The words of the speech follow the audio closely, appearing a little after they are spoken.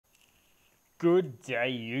Good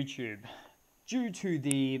day, YouTube. Due to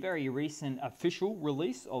the very recent official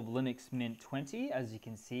release of Linux Mint 20, as you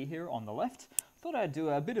can see here on the left, thought I'd do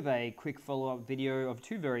a bit of a quick follow-up video of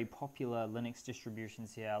two very popular Linux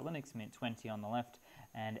distributions here, Linux Mint 20 on the left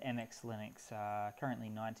and MX Linux,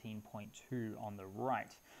 currently 19.2 on the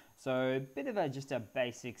right. So a bit of just a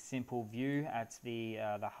basic simple view at the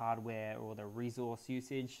hardware or the resource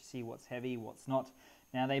usage, see what's heavy, what's not.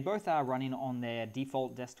 Now they both are running on their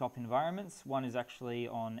default desktop environments. One is actually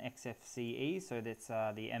on XFCE, so that's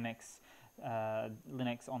the MX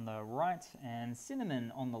Linux on the right and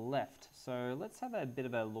Cinnamon on the left. So let's have a bit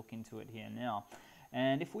of a look into it here now.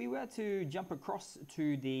 And if we were to jump across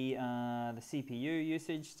to the CPU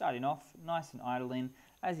usage, starting off nice and idling,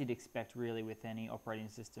 as you'd expect really with any operating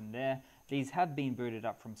system there. These have been booted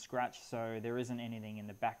up from scratch, so there isn't anything in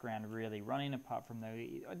the background really running apart from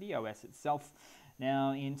the OS itself.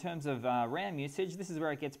 Now, in terms of RAM usage, this is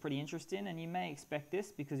where it gets pretty interesting, and you may expect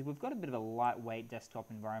this because we've got a bit of a lightweight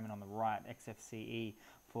desktop environment on the right, XFCE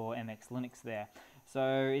for MX Linux there.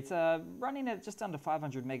 So it's running at just under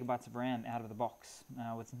 500 megabytes of RAM out of the box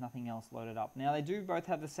with nothing else loaded up. Now they do both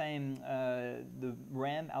have the same the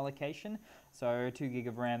RAM allocation, so 2 gig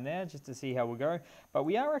of RAM there just to see how we go. But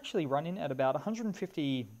we are actually running at about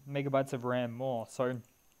 150 megabytes of RAM more. So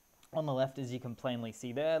on the left, as you can plainly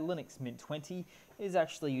see there, Linux Mint 20 is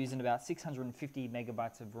actually using about 650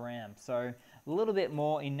 megabytes of RAM. So a little bit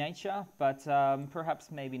more in nature, but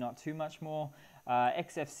perhaps maybe not too much more.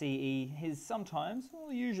 XFCE is sometimes,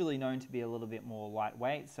 well, usually known to be a little bit more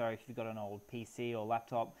lightweight. So if you've got an old PC or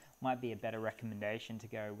laptop, might be a better recommendation to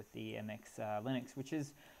go with the MX Linux, which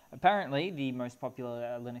is apparently the most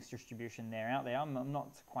popular Linux distribution there out there. I'm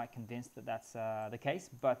not quite convinced that that's the case,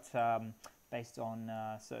 but based on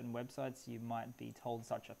certain websites, you might be told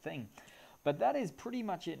such a thing. But that is pretty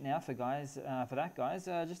much it now for that, guys.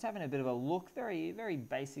 Just having a bit of a look, very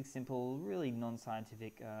basic, simple, really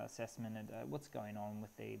non-scientific assessment at what's going on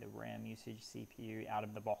with the RAM usage, CPU out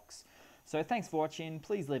of the box. So thanks for watching.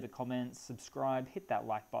 Please leave a comment, subscribe, hit that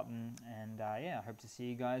like button, and yeah, I hope to see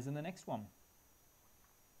you guys in the next one.